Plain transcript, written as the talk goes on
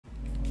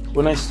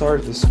When I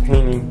started this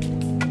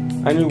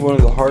painting, I knew one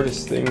of the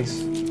hardest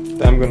things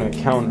that I'm going to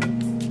encounter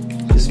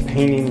is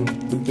painting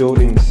the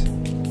buildings.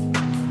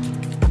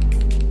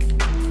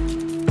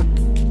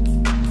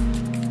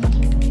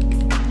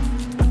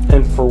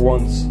 And for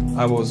once,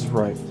 I was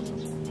right.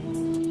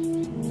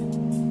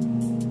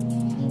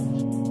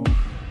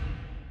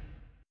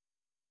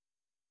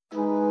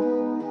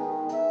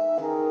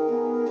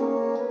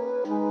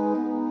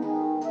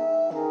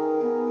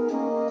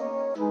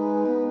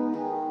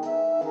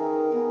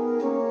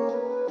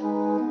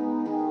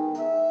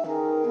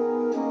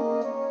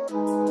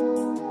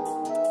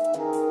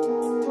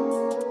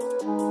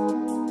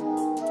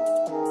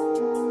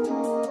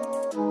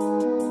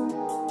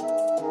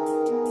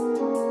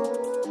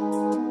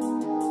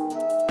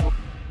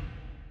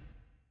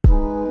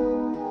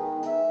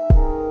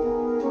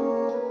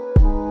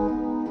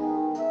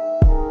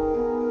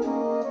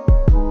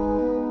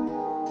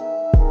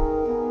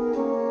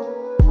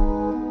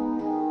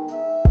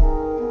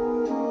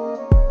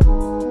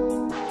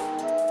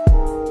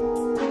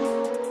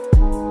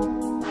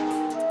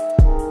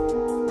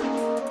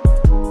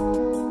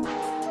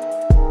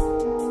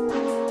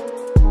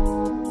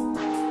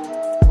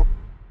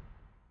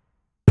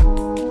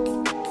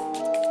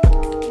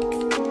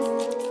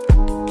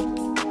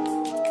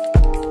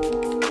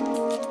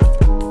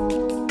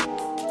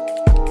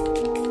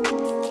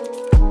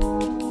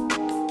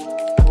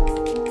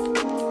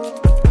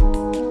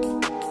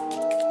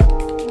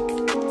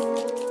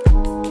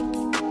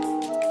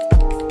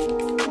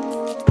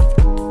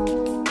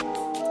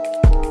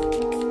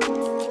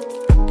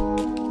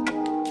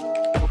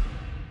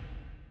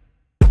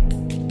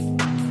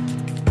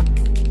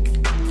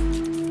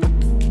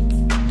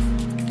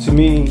 To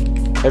me,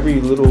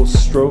 every little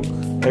stroke,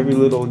 every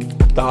little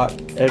dot,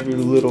 every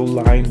little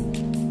line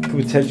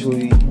could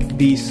potentially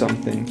be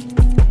something.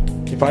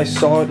 If I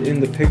saw it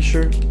in the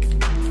picture,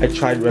 I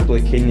tried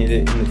replicating it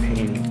in the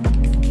painting.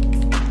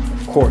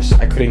 Of course,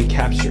 I couldn't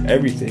capture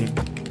everything,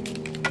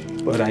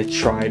 but I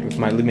tried with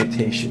my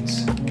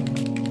limitations.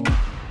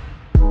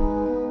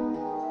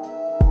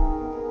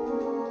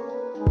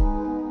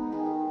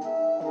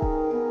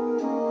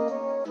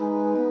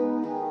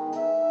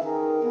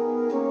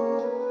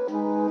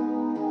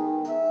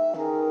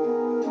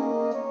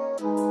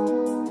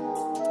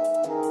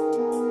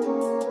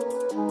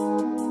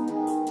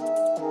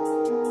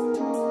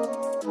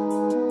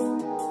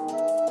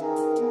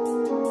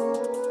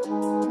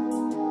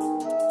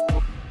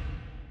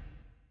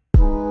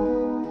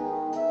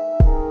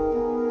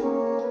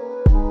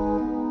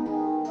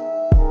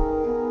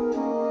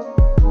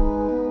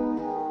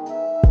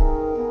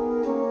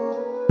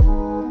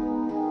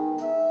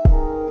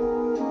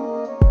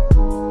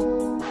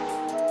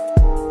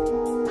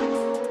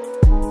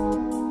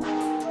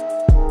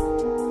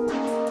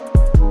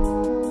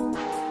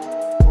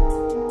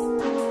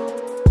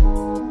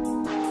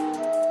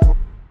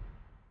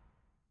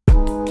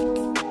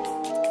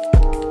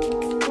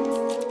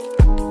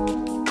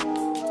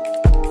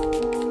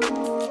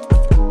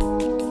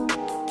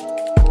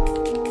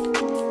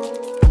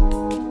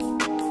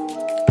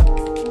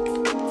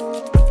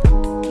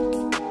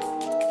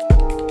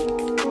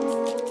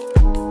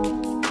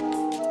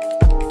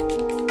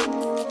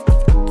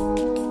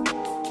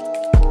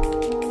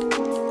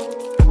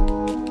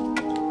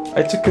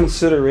 I took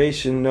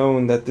consideration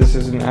knowing that this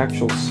is an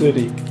actual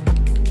city,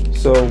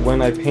 so when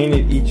I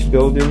painted each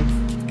building,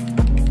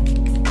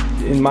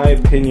 in my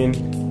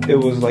opinion, it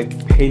was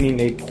like painting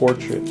a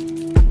portrait,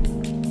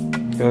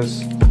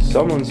 because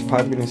someone's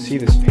probably going to see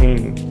this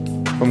painting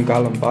from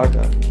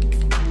Kalambaka,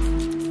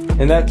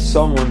 and that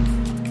someone,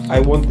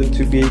 I want them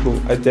to be able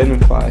to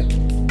identify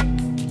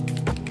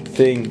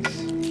things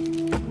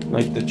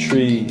like the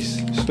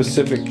trees,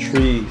 specific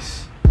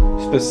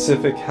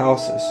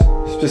houses,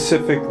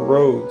 specific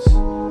roads,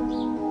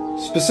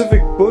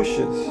 specific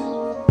bushes.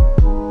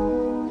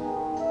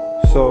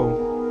 So,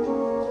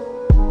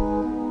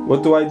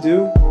 what do?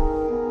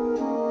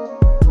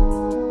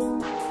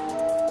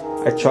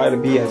 I try to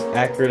be as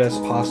accurate as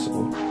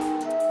possible.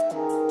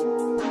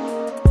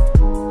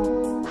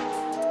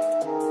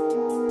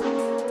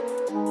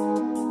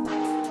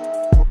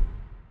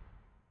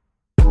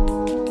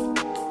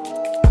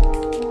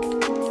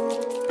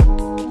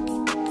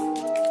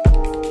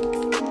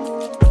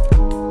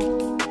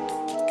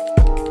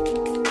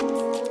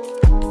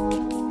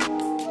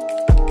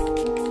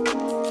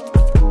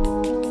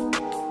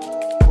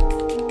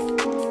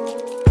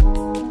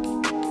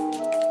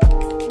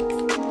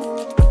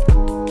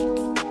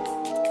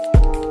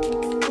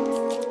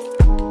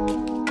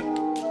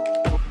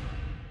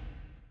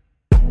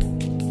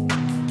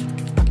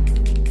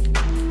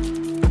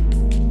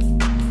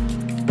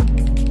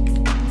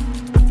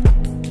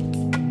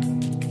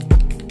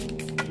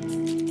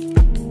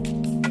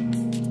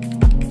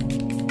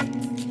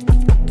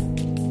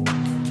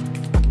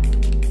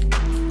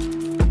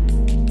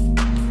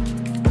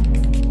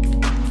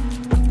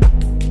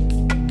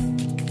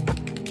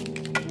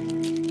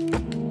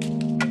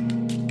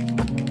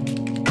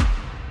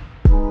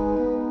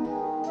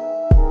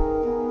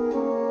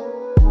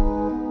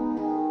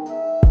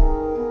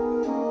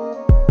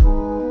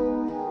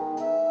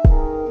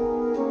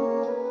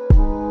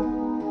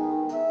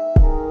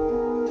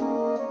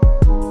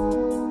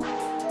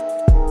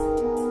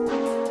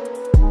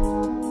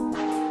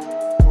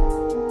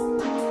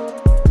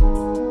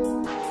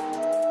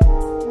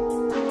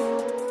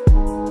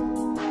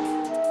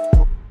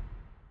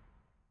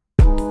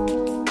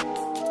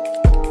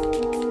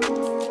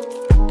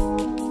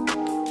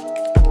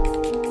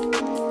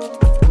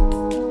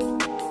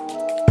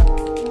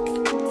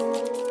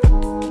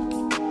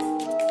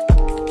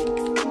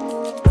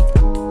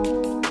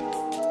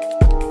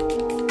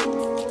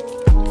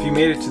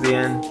 made it to the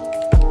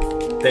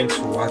end, thanks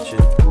for watching.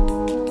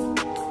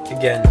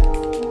 Again,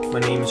 my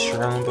name is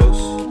Sharon.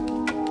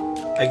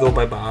 I go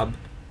by Bob.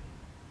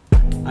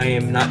 I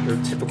am not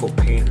your typical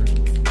painter.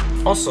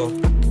 Also,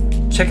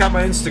 check out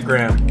my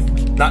Instagram,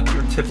 Not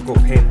Your Typical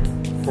Painter,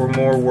 for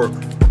more work